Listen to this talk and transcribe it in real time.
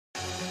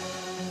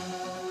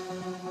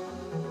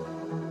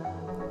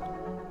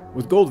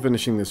With gold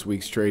finishing this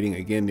week's trading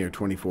again near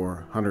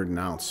 2,400 an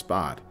ounce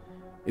spot,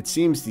 it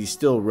seems the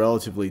still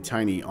relatively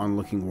tiny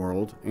onlooking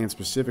world, and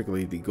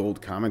specifically the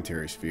gold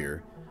commentary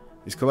sphere,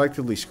 is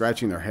collectively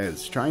scratching their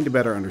heads trying to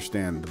better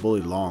understand the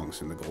bully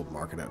longs in the gold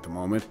market at the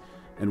moment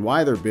and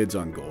why their bids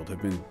on gold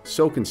have been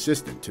so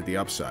consistent to the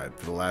upside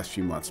for the last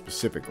few months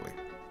specifically.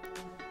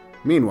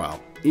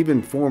 Meanwhile,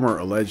 even former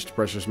alleged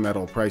precious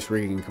metal price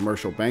rigging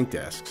commercial bank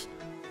desks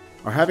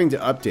are having to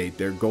update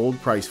their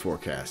gold price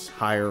forecasts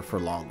higher for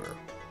longer.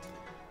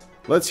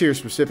 Let's hear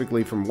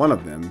specifically from one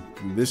of them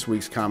from this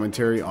week's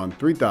commentary on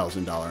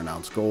 $3,000 an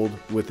ounce gold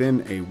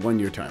within a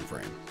one-year time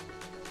frame.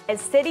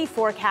 Is Citi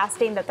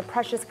forecasting that the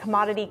precious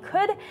commodity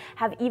could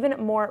have even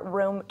more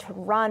room to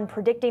run,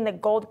 predicting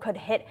that gold could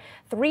hit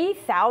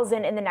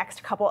 $3,000 in the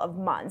next couple of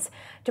months.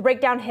 To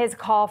break down his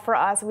call for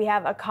us, we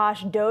have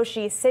Akash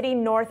Doshi, Citi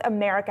North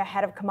America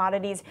Head of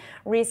Commodities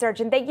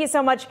Research. And thank you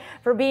so much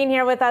for being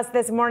here with us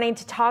this morning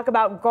to talk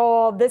about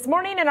gold. This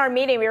morning in our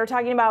meeting, we were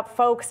talking about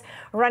folks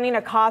running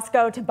a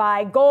Costco to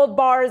buy gold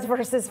bars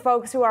versus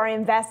folks who are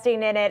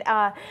investing in it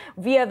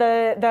via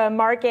the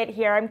market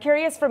here. I'm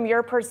curious from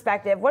your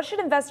perspective, what should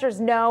investors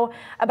know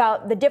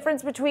about the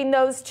difference between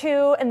those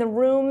two and the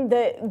room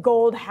that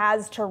gold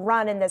has to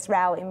run in this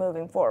rally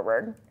moving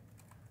forward?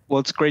 Well,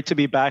 it's great to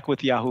be back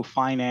with Yahoo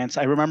Finance.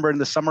 I remember in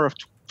the summer of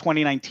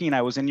 2019,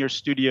 I was in your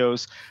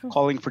studios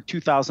calling for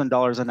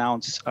 $2,000 an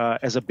ounce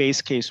as a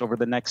base case over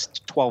the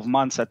next 12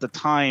 months at the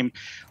time.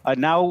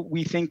 Now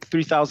we think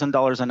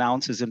 $3,000 an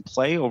ounce is in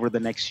play over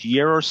the next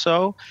year or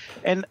so.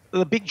 And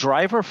the big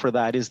driver for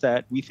that is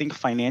that we think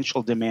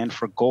financial demand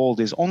for gold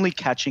is only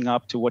catching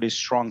up to what is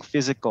strong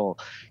physical.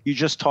 You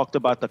just talked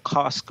about the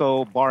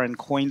Costco bar and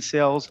coin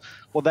sales.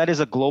 Well, that is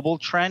a global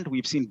trend.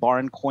 We've seen bar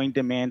and coin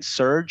demand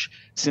surge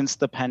since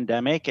the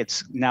pandemic.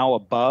 It's now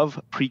above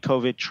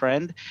pre-COVID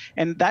trend.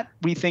 And that,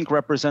 we think,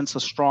 represents a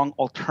strong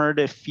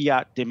alternative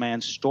fiat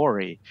demand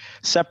story.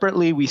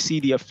 Separately, we see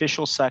the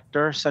official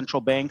sector,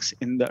 central banks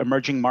in the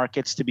emerging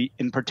markets to be,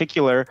 in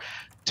particular,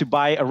 to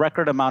buy a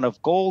record amount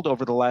of gold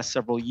over the last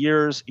several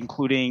years,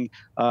 including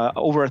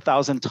over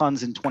 1,000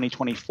 tons in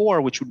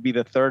 2024, which would be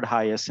the third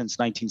highest since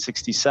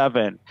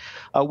 1967.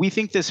 We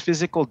think this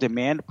physical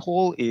demand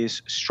pull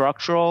is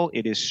structural,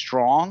 it is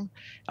strong,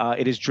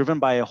 it is driven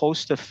by a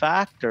host of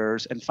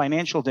factors, and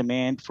financial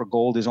demand for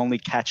gold is only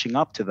catching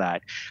up to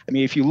that. I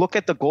mean, if you look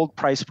at the gold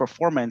price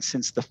performance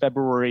since the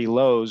February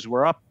lows,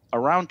 we're up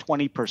around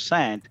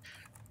 20%.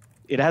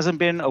 It hasn't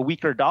been a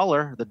weaker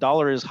dollar. The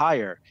dollar is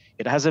higher.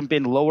 It hasn't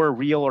been lower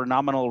real or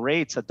nominal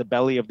rates at the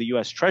belly of the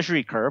U.S.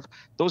 Treasury curve.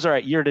 Those are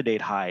at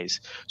year-to-date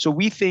highs. So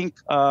we think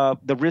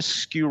the risk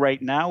skew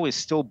right now is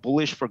still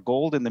bullish for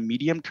gold in the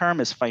medium term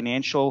as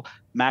financial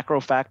macro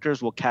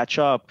factors will catch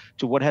up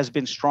to what has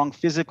been strong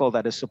physical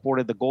that has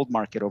supported the gold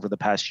market over the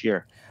past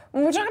year.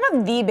 When we're talking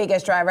about the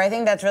biggest driver, I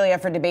think that's really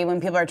up for debate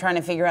when people are trying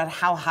to figure out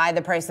how high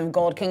the price of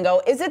gold can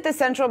go. Is it the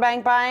central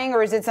bank buying,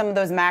 or is it some of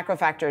those macro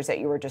factors that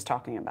you were just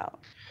talking about?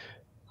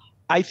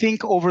 I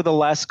think over the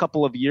last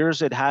couple of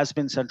years, it has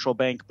been central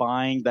bank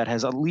buying that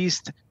has at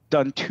least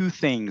done two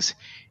things.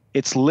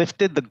 It's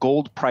lifted the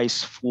gold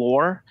price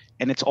floor,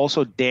 and it's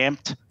also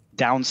damped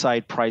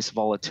downside price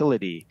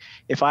volatility.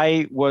 If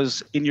I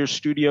was in your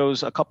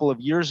studios a couple of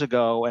years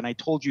ago and I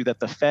told you that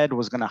the Fed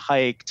was going to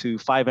hike to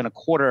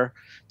 5.25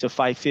 to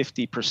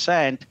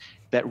 5.50%,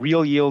 that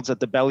real yields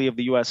at the belly of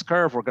the U.S.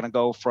 curve were going to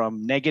go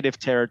from negative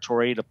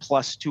territory to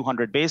plus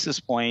 200 basis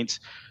points,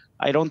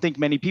 I don't think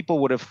many people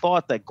would have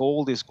thought that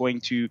gold is going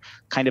to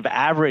kind of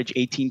average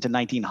 18 to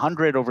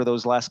 1900 over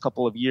those last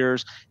couple of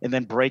years and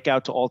then break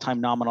out to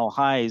all-time nominal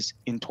highs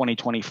in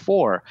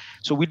 2024.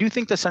 So we do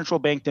think the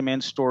central bank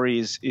demand story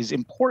is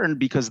important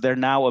because they're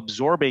now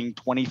absorbing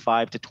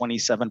 25 to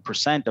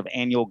 27% of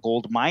annual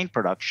gold mine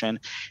production.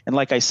 And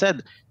like I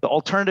said, the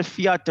alternative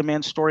fiat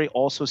demand story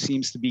also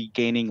seems to be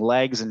gaining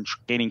legs and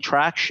gaining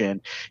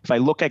traction. If I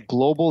look at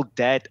global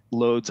debt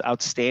loads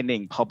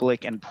outstanding,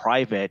 public and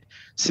private,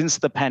 since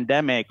the pandemic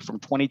from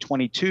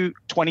 2020 to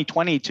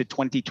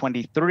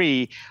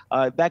 2023,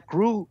 that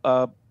grew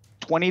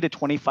 20 to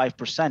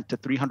 25% to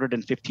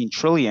 315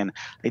 trillion.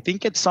 I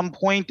think at some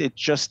point it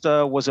just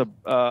was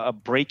a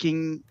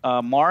breaking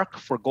mark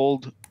for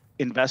gold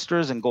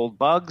investors and gold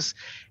bugs.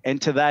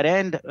 And to that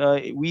end,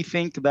 we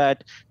think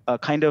that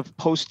kind of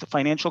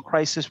post-financial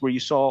crisis where you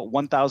saw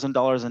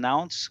 $1,000 an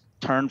ounce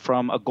turn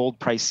from a gold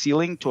price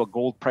ceiling to a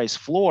gold price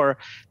floor,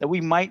 that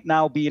we might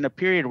now be in a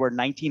period where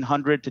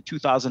 $1,900 to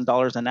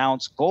 $2,000 an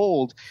ounce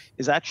gold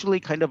is actually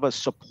kind of a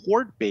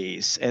support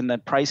base, and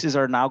that prices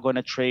are now going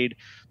to trade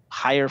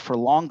higher for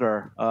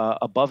longer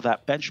above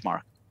that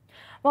benchmark.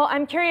 Well,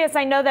 I'm curious,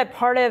 I know that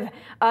part of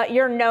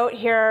your note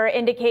here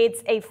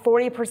indicates a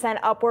 40%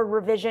 upward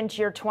revision to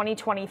your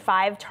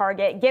 2025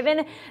 target.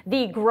 Given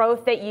the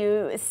growth that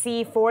you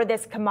see for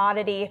this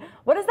commodity,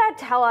 what does that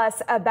tell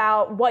us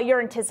about what your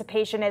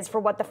anticipation is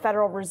for what the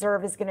Federal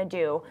Reserve is going to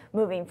do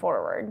moving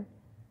forward?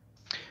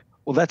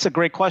 Well, that's a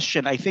great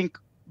question. I think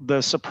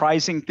the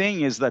surprising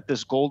thing is that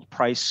this gold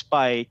price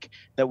spike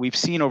that we've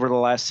seen over the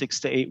last 6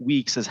 to 8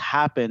 weeks has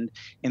happened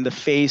in the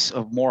face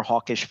of more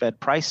hawkish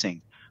Fed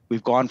pricing.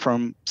 We've gone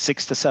from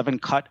 6 to 7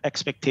 cut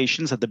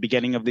expectations at the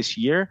beginning of this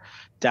year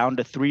down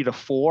to 3 to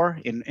 4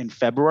 in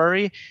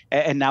February.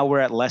 And now we're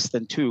at less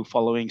than 2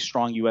 following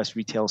strong U.S.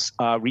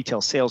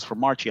 retail sales for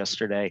March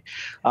yesterday.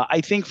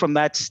 I think from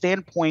that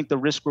standpoint, the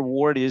risk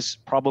reward is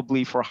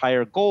probably for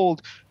higher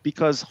gold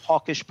because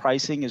hawkish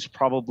pricing is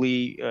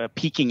probably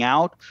peaking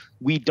out.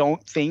 We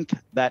don't think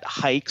that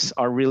hikes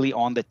are really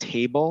on the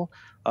table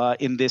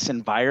in this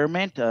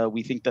environment.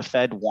 We think the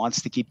Fed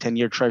wants to keep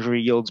 10-year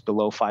Treasury yields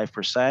below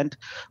 5%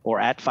 or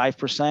at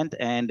 5%,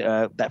 and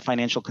that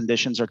financial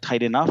conditions are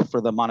tight enough for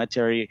the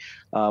monetary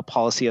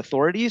policy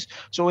authorities.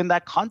 So in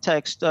that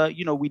context,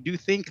 we do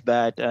think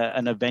that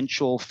an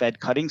eventual Fed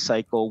cutting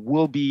cycle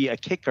will be a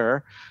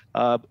kicker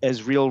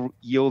as real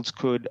yields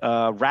could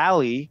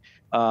rally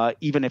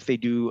even if they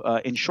do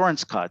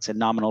insurance cuts and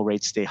nominal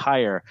rates stay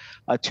higher.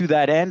 To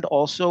that end,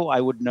 also, I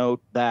would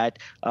note that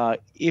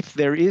if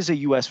there is a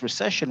U.S.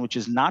 recession, which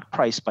is not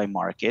priced by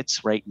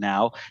markets right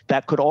now,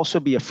 that could also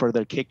be a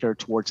further kicker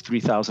towards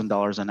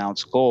 $3,000 an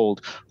ounce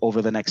gold over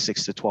the next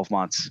 6 to 12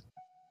 months.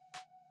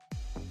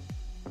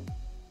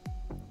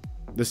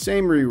 The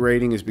same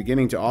re-rating is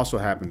beginning to also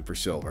happen for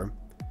silver,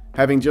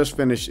 having just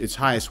finished its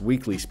highest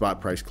weekly spot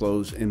price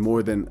close in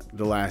more than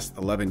the last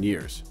 11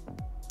 years.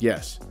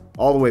 Yes,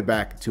 all the way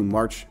back to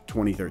March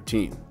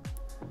 2013.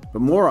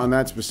 But more on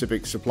that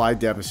specific supply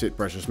deficit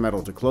precious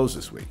metal to close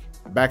this week.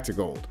 Back to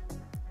gold.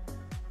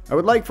 I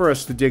would like for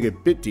us to dig a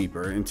bit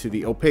deeper into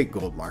the opaque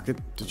gold market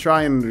to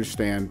try and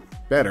understand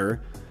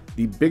better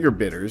the bigger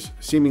bidders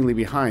seemingly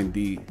behind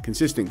the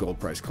consistent gold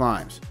price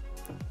climbs.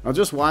 Now,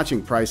 just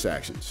watching price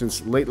action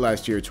since late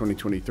last year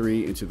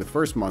 2023 into the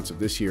first months of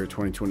this year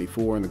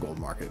 2024 in the gold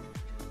market,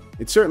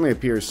 it certainly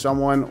appears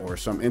someone or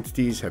some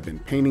entities have been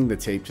painting the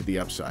tape to the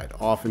upside,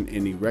 often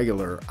in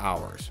irregular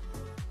hours,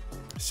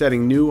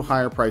 setting new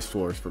higher price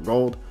floors for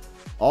gold,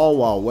 all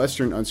while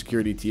Western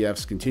unsecured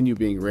ETFs continue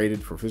being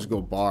rated for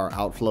physical bar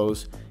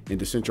outflows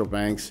into central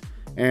banks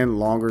and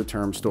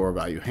longer-term store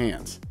value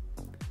hands.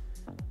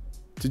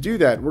 To do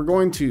that, we're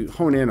going to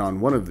hone in on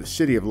one of the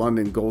City of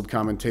London gold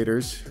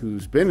commentators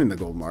who's been in the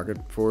gold market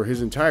for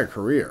his entire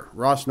career,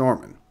 Ross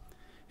Norman.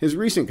 His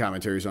recent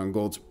commentaries on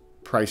gold's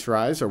price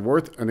rise are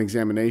worth an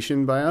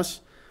examination by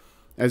us,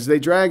 as they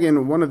drag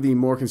in one of the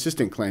more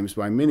consistent claims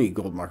by many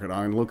gold market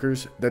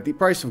onlookers that the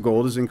price of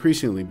gold is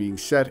increasingly being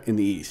set in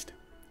the East.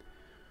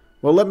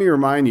 Well, let me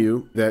remind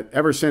you that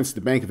ever since the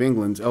Bank of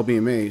England's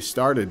LBMA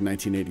started in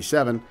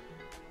 1987,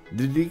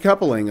 the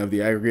decoupling of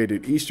the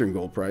aggregated Eastern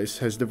gold price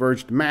has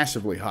diverged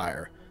massively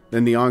higher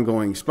than the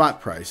ongoing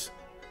spot price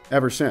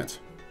ever since,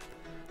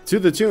 to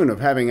the tune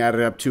of having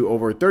added up to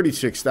over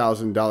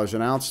 $36,000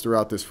 an ounce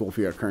throughout this full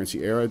fiat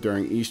currency era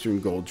during Eastern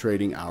gold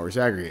trading hours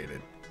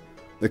aggregated.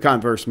 The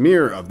converse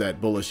mirror of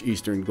that bullish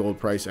Eastern gold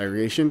price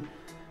aggregation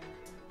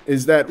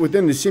is that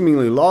within the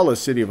seemingly lawless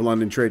City of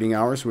London trading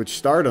hours, which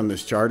started on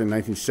this chart in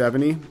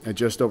 1970 at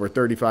just over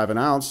 $35 an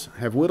ounce,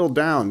 have whittled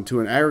down to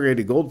an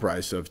aggregated gold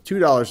price of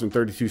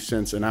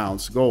 $2.32 an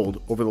ounce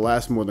gold over the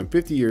last more than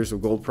 50 years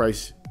of gold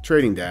price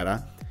trading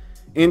data,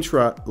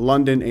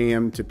 intra-London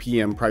AM to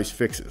PM price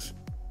fixes.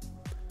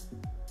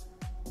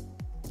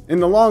 In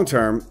the long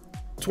term,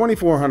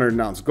 2,400 an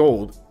ounce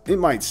gold, it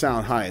might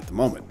sound high at the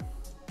moment,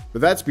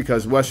 but that's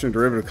because Western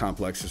derivative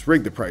complex has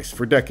rigged the price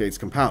for decades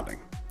compounding.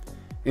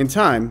 In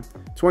time,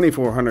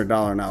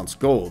 $2,400 an ounce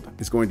gold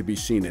is going to be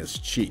seen as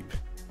cheap.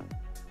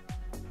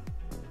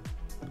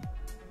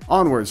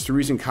 Onwards to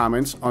recent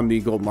comments on the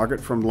gold market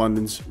from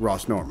London's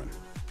Ross Norman.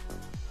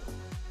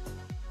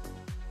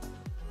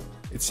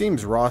 It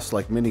seems Ross,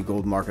 like many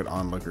gold market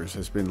onlookers,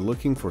 has been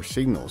looking for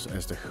signals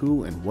as to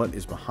who and what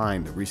is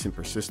behind the recent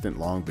persistent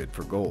long bid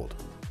for gold.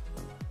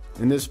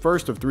 In this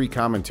first of 3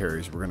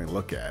 commentaries we're going to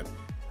look at,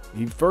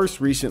 he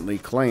first recently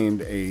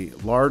claimed a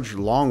large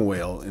long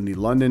whale in the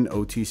London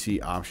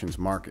OTC options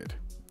market.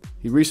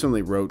 He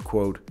recently wrote,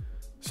 quote,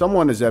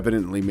 "Someone has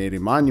evidently made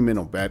a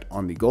monumental bet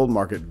on the gold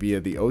market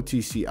via the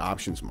OTC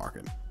options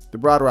market. The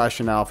broad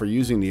rationale for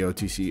using the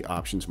OTC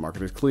options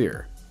market is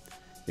clear.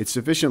 It's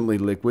sufficiently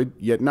liquid,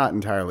 yet not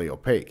entirely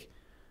opaque.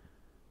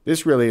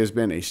 This really has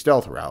been a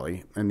stealth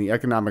rally, and the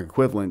economic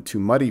equivalent to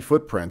muddy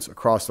footprints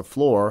across the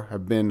floor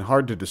have been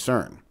hard to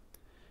discern.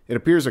 It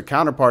appears a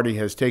counterparty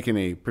has taken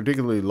a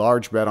particularly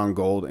large bet on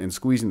gold and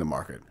squeezing the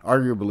market,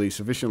 arguably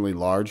sufficiently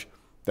large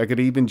that could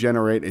even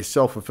generate a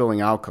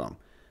self-fulfilling outcome.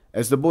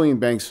 As the bullion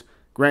banks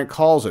grant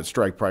calls at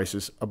strike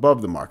prices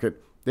above the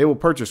market, they will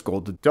purchase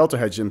gold to delta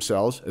hedge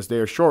themselves as they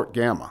are short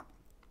gamma.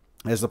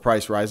 As the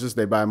price rises,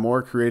 they buy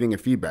more, creating a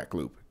feedback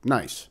loop.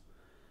 Nice.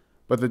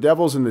 But the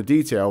devil's in the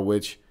detail,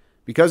 which,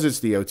 because it's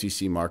the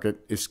OTC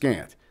market, is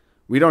scant.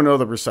 We don't know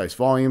the precise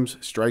volumes,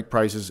 strike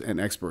prices, and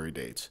expiry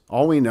dates.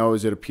 All we know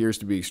is it appears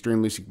to be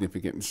extremely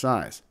significant in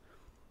size.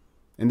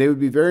 And they would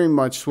be very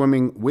much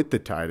swimming with the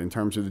tide in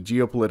terms of the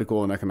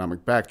geopolitical and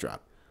economic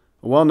backdrop.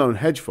 A well-known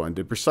hedge fund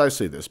did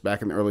precisely this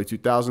back in the early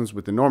 2000s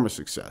with enormous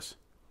success.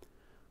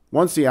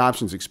 Once the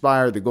options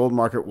expire, the gold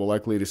market will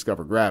likely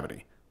discover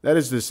gravity. That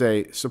is to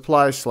say,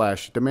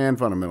 supply/demand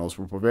fundamentals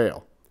will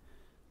prevail.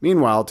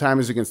 Meanwhile, time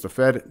is against the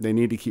Fed. They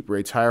need to keep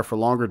rates higher for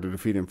longer to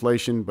defeat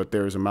inflation, but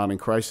there is a mounting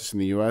crisis in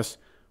the U.S.,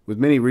 with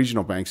many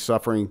regional banks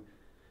suffering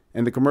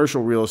and the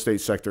commercial real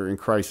estate sector in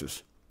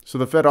crisis. So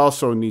the Fed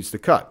also needs to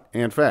cut,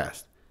 and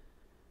fast.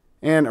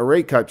 And a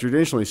rate cut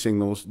traditionally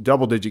signals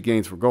double-digit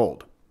gains for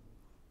gold.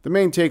 The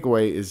main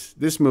takeaway is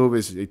this move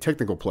is a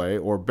technical play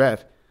or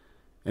bet,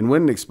 and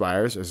when it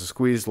expires, as a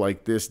squeeze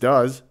like this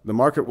does, the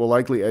market will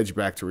likely edge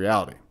back to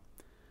reality.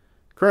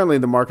 Currently,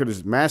 the market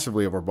is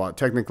massively overbought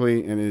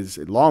technically and is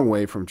a long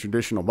way from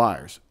traditional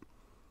buyers.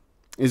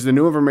 Is the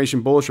new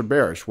information bullish or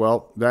bearish?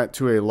 Well, that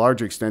to a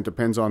large extent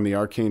depends on the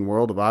arcane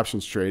world of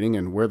options trading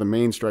and where the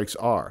main strikes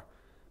are.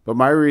 But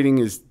my reading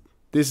is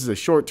this is a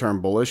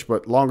short-term bullish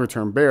but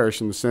longer-term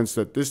bearish in the sense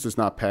that this does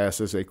not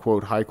pass as a,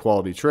 quote,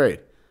 high-quality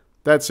trade.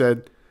 That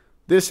said,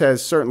 this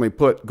has certainly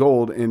put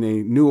gold in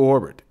a new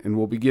orbit and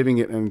will be giving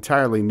it an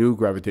entirely new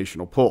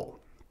gravitational pull.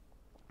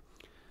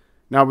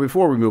 Now,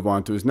 before we move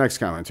on to his next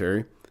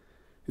commentary,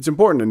 it's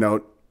important to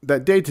note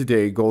that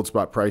day-to-day gold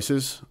spot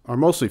prices are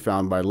mostly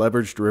found by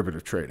leveraged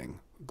derivative trading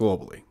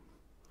globally.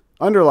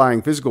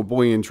 Underlying physical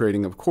bullion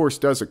trading, of course,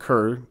 does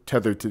occur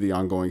tethered to the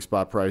ongoing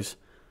spot price,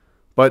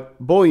 but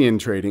bullion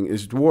trading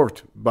is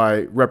dwarfed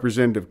by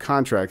representative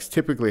contracts,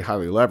 typically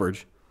highly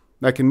leveraged,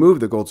 that can move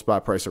the gold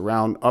spot price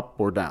around, up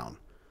or down.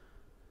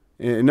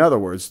 In other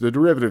words, the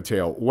derivative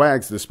tail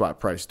wags the spot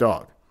price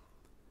dog.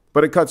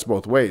 But it cuts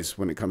both ways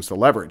when it comes to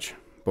leverage,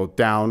 both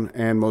down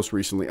and most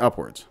recently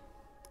upwards.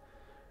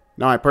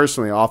 Now, I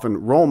personally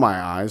often roll my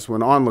eyes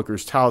when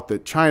onlookers tout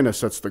that China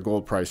sets the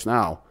gold price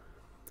now.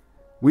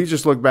 We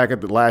just look back at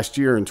the last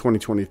year in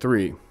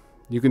 2023.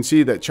 You can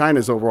see that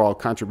China's overall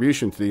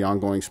contribution to the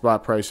ongoing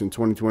spot price in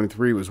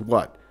 2023 was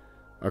what?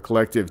 A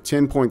collective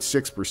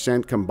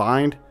 10.6%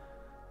 combined,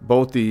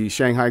 both the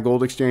Shanghai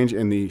Gold Exchange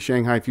and the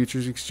Shanghai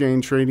Futures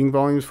Exchange trading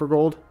volumes for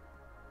gold.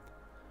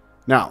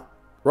 Now,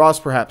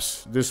 Ross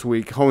perhaps this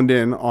week honed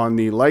in on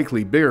the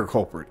likely bigger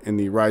culprit in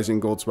the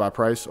rising gold spot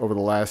price over the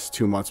last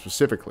 2 months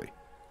specifically.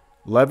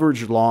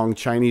 Leveraged long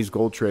Chinese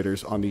gold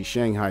traders on the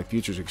Shanghai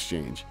Futures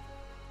Exchange,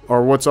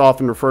 or what's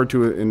often referred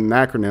to in an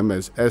acronym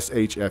as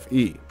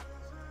SHFE.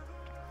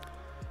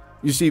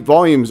 You see,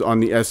 volumes on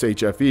the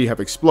SHFE have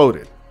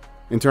exploded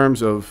in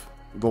terms of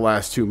the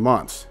last 2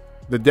 months.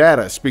 The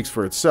data speaks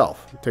for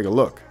itself. Take a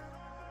look.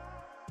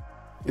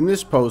 In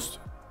this post,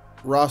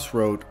 Ross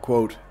wrote,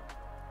 quote,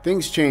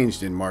 "Things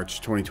changed in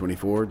March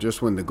 2024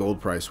 just when the gold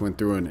price went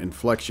through an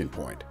inflection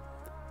point.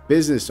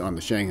 Business on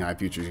the Shanghai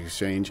Futures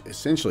Exchange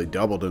essentially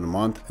doubled in a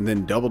month and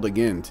then doubled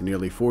again to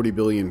nearly 40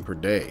 billion per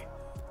day.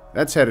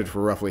 That's headed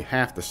for roughly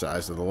half the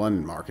size of the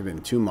London market in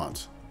 2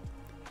 months."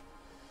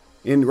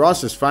 In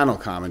Ross's final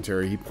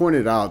commentary, he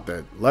pointed out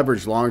that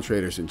leveraged long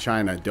traders in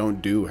China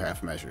don't do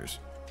half measures.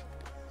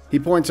 He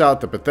points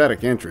out the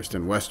pathetic interest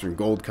in Western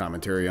gold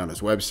commentary on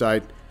his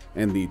website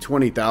and the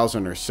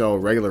 20,000 or so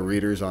regular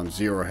readers on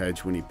Zero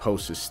Hedge when he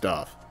posts his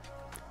stuff.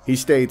 He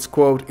states,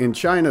 quote, "In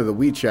China, the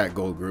WeChat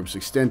gold groups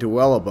extend to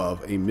well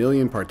above 1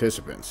 million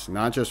participants,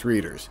 not just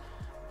readers,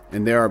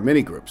 and there are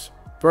many groups.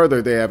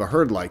 Further, they have a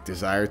herd-like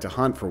desire to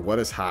hunt for what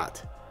is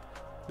hot.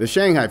 The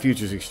Shanghai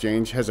Futures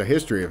Exchange has a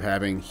history of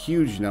having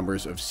huge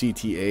numbers of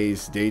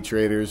CTAs, day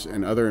traders,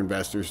 and other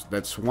investors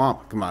that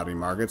swamp commodity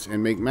markets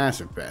and make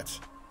massive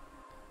bets.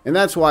 And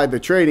that's why the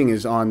trading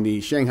is on the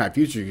Shanghai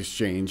Futures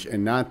Exchange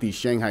and not the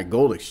Shanghai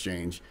Gold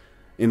Exchange.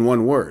 In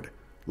one word,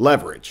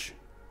 leverage."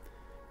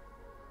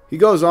 He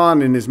goes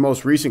on in his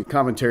most recent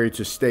commentary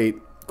to state,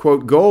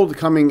 quote, "Gold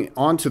coming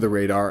onto the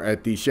radar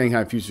at the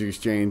Shanghai Futures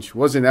Exchange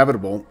was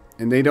inevitable,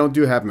 and they don't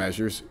do half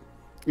measures.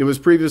 It was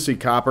previously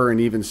copper and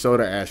even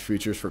soda ash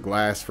futures for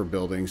glass for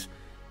buildings,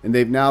 and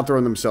they've now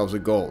thrown themselves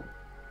at gold.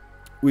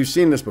 We've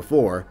seen this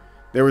before.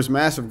 There was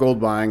massive gold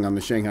buying on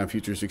the Shanghai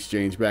Futures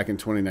Exchange back in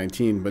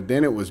 2019, but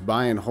then it was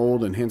buy and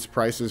hold, and hence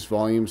prices,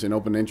 volumes, and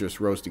open interest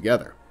rose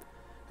together.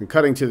 And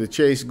cutting to the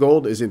chase,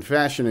 gold is in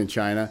fashion in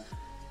China,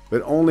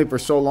 but only for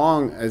so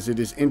long as it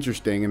is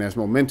interesting and has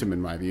momentum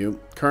in my view.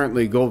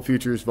 Currently, gold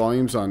futures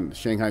volumes on the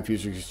Shanghai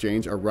Futures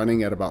Exchange are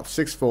running at about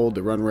 6-fold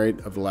the run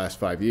rate of the last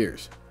 5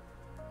 years.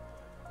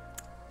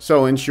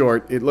 So, in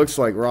short, it looks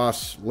like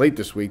Ross, late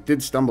this week,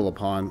 did stumble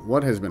upon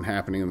what has been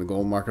happening in the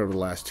gold market over the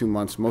last 2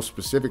 months. Most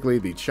specifically,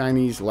 the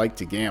Chinese like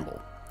to gamble.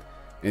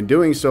 In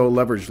doing so,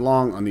 leveraged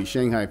long on the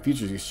Shanghai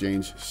Futures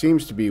Exchange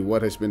seems to be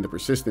what has been the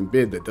persistent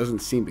bid that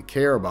doesn't seem to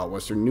care about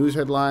Western news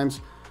headlines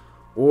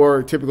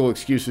or typical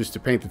excuses to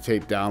paint the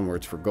tape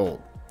downwards for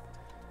gold.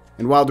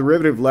 And while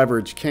derivative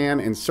leverage can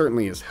and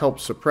certainly has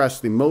helped suppress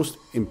the most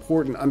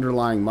important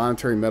underlying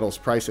monetary metals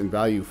price and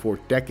value for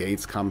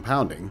decades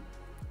compounding,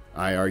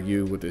 I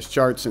argue with this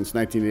chart since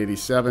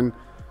 1987,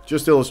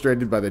 just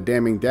illustrated by the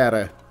damning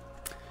data,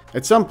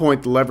 at some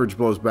point the leverage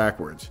blows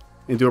backwards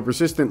into a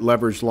persistent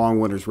leveraged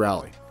long winner's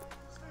rally,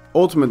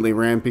 ultimately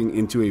ramping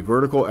into a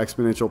vertical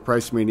exponential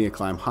price mania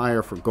climb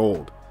higher for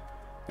gold,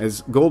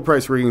 as gold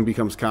price rigging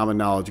becomes common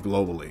knowledge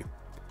globally.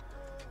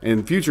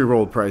 And future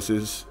gold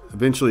prices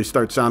eventually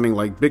start sounding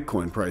like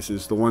Bitcoin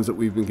prices, the ones that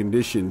we've been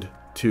conditioned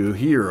to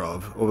hear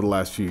of over the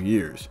last few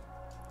years.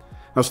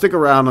 Now stick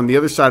around. On the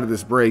other side of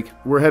this break,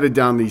 we're headed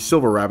down the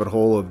silver rabbit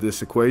hole of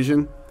this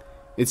equation.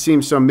 It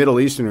seems some Middle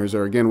Easterners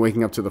are again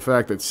waking up to the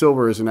fact that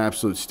silver is an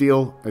absolute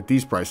steal at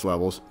these price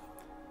levels,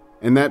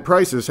 and that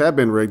prices have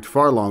been rigged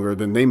far longer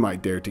than they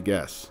might dare to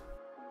guess.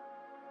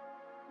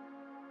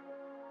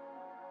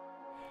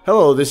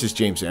 Hello, this is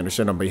James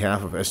Anderson on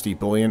behalf of SD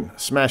Bullion.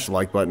 Smash the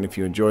like button if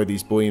you enjoy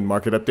these bullion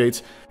market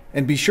updates,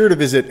 and be sure to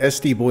visit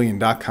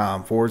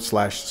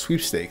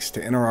sdbullion.com/sweepstakes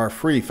to enter our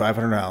free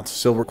 500-ounce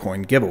silver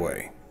coin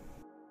giveaway.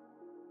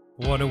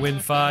 Want to win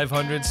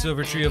 500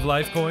 Silver Tree of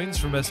Life coins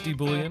from SD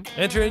Bullion?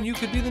 Enter and you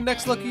could be the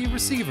next lucky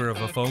receiver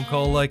of a phone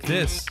call like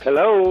this.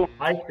 Hello.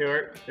 Hi,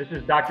 Stuart. This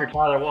is Dr.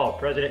 Tyler Wall,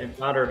 president and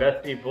founder of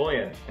SD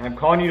Bullion. And I'm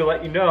calling you to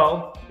let you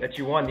know that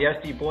you won the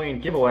SD Bullion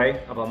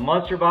giveaway of a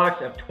monster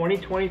box of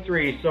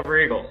 2023 Silver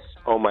Eagles.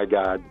 Oh, my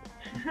God.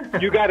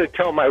 You got to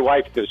tell my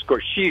wife this,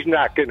 because she's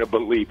not going to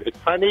believe it.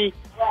 Honey?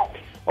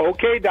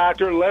 Okay,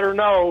 doctor, let her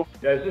know.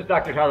 Yeah, this is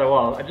Dr. Tyler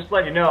Wall. I just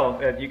let you know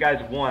that you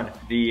guys won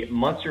the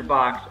monster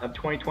box of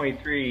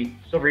 2023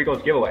 Silver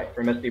Eagles giveaway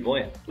from SD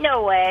Bullion.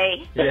 No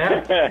way.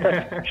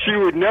 Yeah. She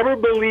would never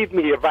believe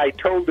me if I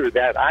told her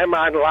that. I'm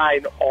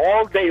online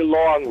all day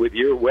long with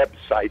your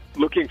website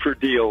looking for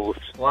deals.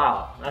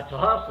 Wow, that's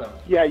awesome.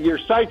 Yeah, your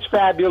site's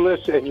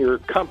fabulous and your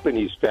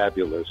company's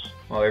fabulous.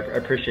 Well, I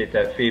appreciate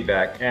that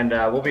feedback. And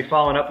we'll be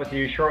following up with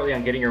you shortly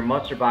on getting your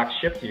monster box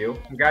shipped to you.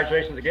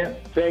 Congratulations again.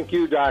 Thank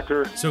you,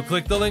 doctor. So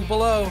click the link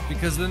below,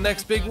 because the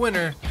next big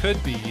winner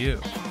could be you.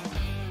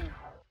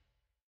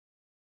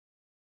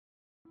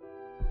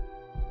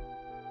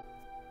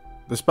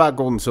 The spot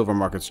gold and silver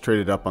markets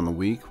traded up on the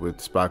week,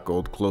 with spot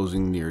gold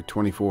closing near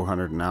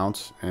 $2,400 an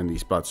ounce and the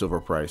spot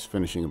silver price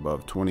finishing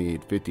above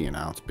 $28.50 an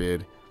ounce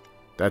bid.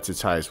 That's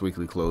its highest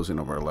weekly close in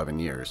over 11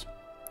 years.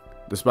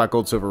 The spot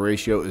gold silver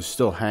ratio is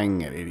still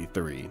hanging at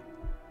 83.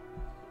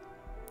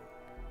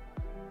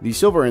 The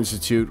Silver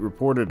Institute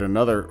reported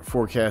another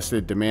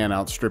forecasted demand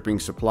outstripping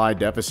supply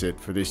deficit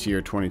for this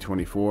year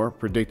 2024,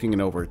 predicting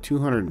an over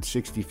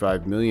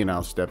 265 million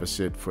ounce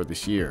deficit for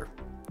this year.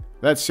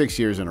 That's 6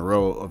 years in a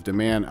row of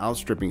demand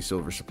outstripping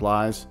silver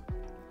supplies.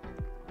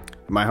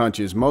 My hunch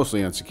is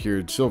mostly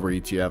unsecured silver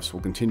ETFs will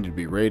continue to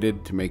be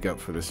rated to make up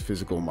for this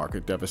physical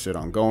market deficit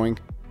ongoing.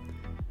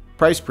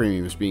 Price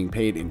premiums being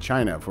paid in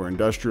China for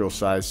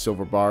industrial-sized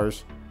silver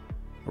bars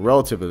are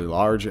relatively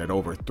large at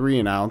over 3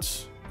 an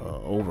ounce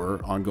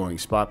over ongoing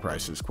spot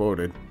prices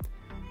quoted.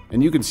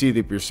 And you can see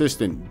the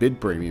persistent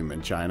bid premium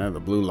in China, the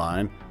blue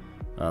line,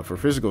 for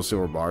physical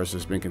silver bars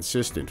has been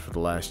consistent for the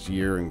last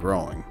year and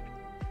growing.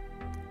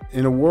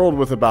 In a world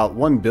with about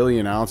 1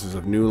 billion ounces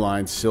of new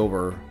line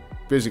silver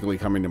physically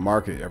coming to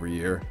market every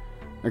year,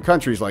 and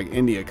countries like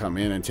India come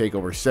in and take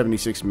over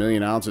 76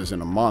 million ounces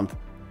in a month,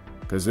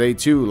 because they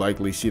too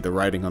likely see the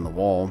writing on the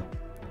wall,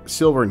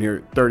 silver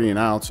near 30 an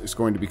ounce is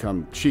going to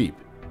become cheap.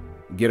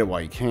 Get it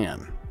while you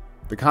can.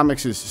 The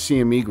Comics'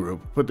 CME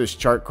group put this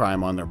chart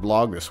crime on their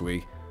blog this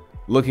week,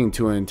 looking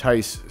to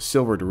entice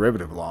silver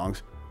derivative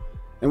longs.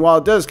 And while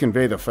it does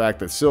convey the fact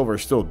that silver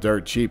is still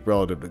dirt cheap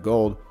relative to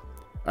gold,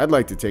 I'd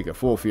like to take a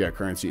full fiat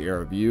currency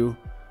era view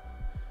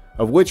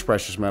of which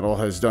precious metal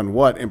has done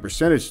what in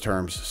percentage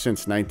terms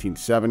since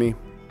 1970.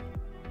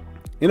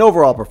 In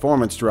overall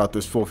performance throughout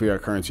this full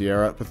fiat currency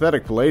era,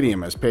 pathetic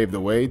palladium has paved the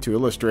way to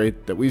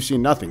illustrate that we've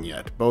seen nothing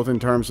yet, both in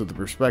terms of the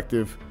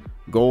prospective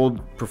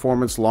gold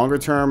performance longer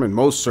term and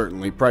most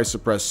certainly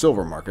price-suppressed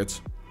silver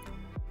markets.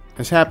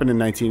 As happened in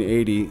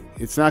 1980,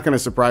 it's not going to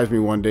surprise me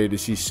one day to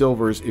see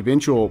silver's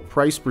eventual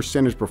price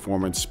percentage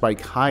performance spike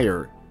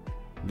higher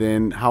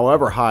than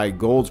however high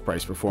gold's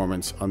price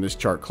performance on this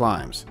chart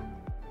climbs.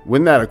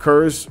 When that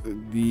occurs,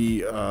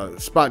 the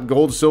spot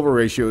gold-silver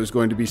ratio is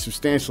going to be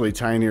substantially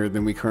tinier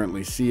than we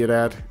currently see it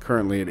at.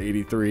 Currently at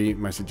 83,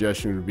 my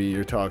suggestion would be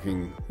you're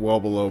talking well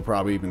below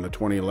probably even the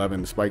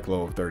 2011 spike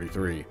low of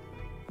 33.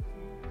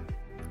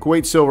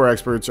 Kuwait silver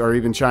experts are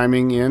even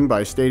chiming in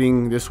by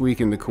stating this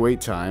week in the Kuwait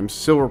Times,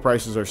 silver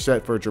prices are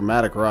set for a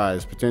dramatic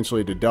rise,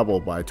 potentially to double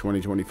by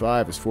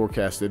 2025 as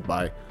forecasted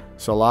by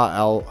Salah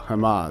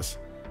Al-Hamaz,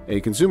 a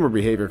consumer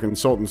behavior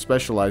consultant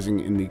specializing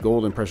in the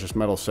gold and precious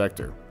metal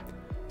sector.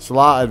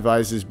 Salah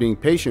advises being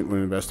patient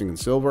when investing in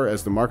silver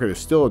as the market is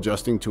still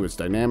adjusting to its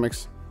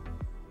dynamics.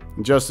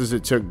 And just as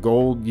it took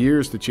gold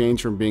years to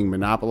change from being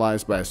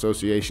monopolized by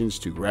associations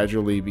to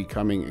gradually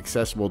becoming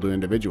accessible to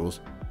individuals,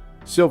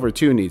 silver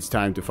too needs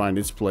time to find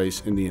its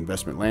place in the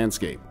investment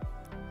landscape.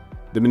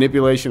 The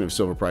manipulation of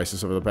silver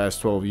prices over the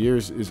past 12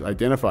 years is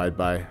identified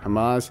by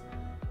Hamaz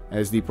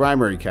as the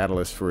primary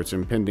catalyst for its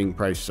impending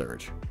price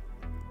surge.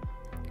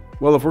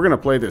 Well, if we're going to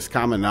play this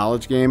common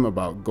knowledge game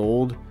about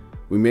gold,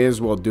 we may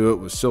as well do it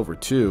with silver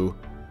too.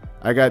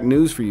 I got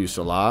news for you,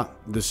 Salah.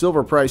 The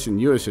silver price in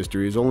US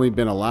history has only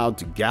been allowed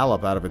to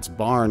gallop out of its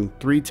barn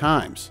 3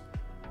 times,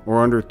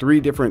 or under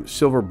 3 different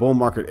silver bull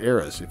market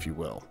eras, if you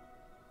will.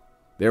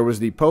 There was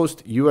the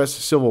post-US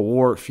Civil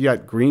War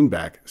fiat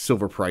greenback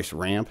silver price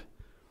ramp,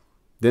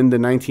 then the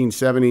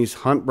 1970s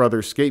Hunt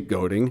brothers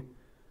scapegoating,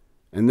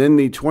 And then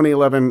the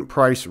 2011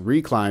 price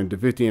reclined to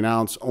 50 an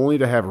ounce, only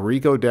to have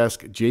Rico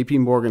desk JP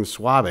Morgan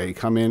Suave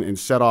come in and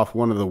set off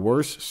one of the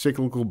worst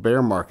cyclical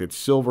bear markets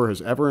silver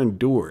has ever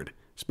endured,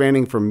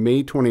 spanning from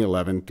May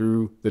 2011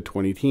 through the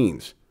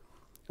 20-teens.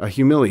 A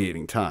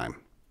humiliating time.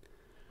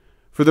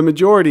 For the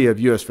majority of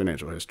U.S.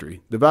 financial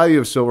history, the value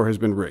of silver has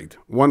been rigged,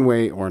 one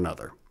way or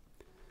another.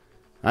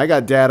 I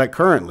got data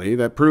currently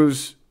that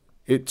proves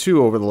it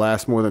too over the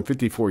last more than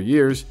 54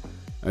 years.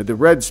 The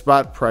red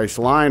spot price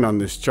line on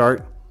this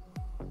chart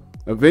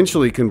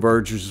eventually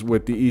converges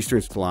with the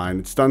Eastern line.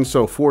 It's done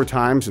so 4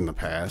 times in the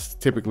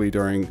past, typically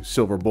during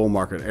silver bull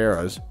market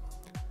eras.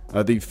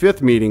 The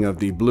 5th meeting of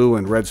the blue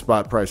and red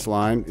spot price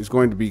line is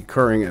going to be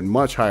occurring at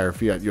much higher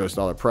fiat US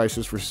dollar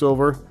prices for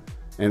silver,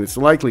 and it's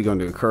likely going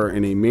to occur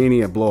in a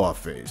mania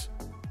blow-off phase.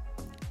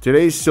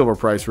 Today's silver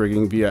price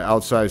rigging via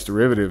outsized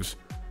derivatives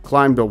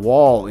climbed a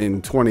wall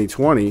in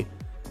 2020,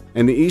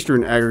 and the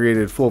Eastern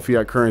aggregated full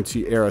fiat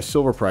currency era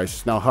silver price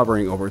is now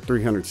hovering over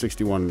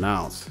 $361 an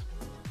ounce.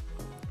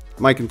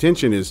 My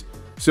contention is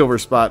silver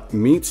spot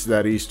meets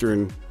that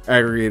Eastern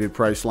aggregated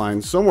price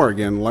line somewhere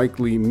again,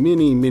 likely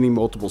many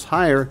multiples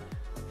higher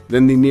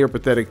than the near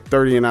pathetic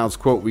 30 an ounce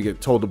quote we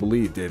get told to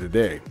believe day to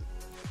day.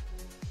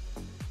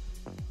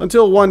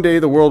 Until one day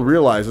the world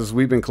realizes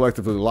we've been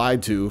collectively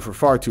lied to for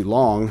far too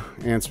long,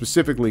 and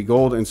specifically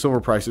gold and silver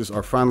prices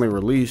are finally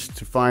released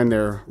to find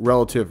their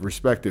relative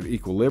respective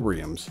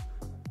equilibriums.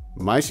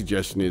 My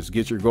suggestion is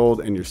get your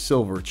gold and your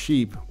silver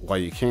cheap while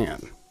you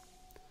can.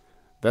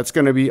 That's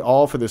going to be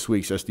all for this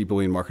week's SD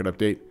Bullion Market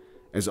Update.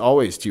 As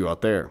always, to you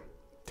out there,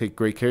 take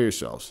great care of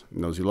yourselves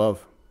and those you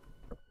love.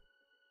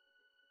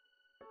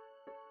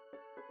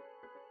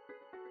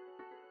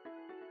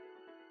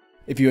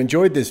 If you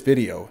enjoyed this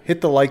video,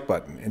 hit the like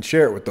button and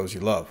share it with those you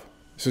love.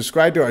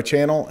 Subscribe to our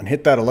channel and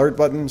hit that alert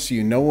button so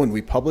you know when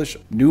we publish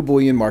new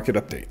bullion market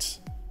updates.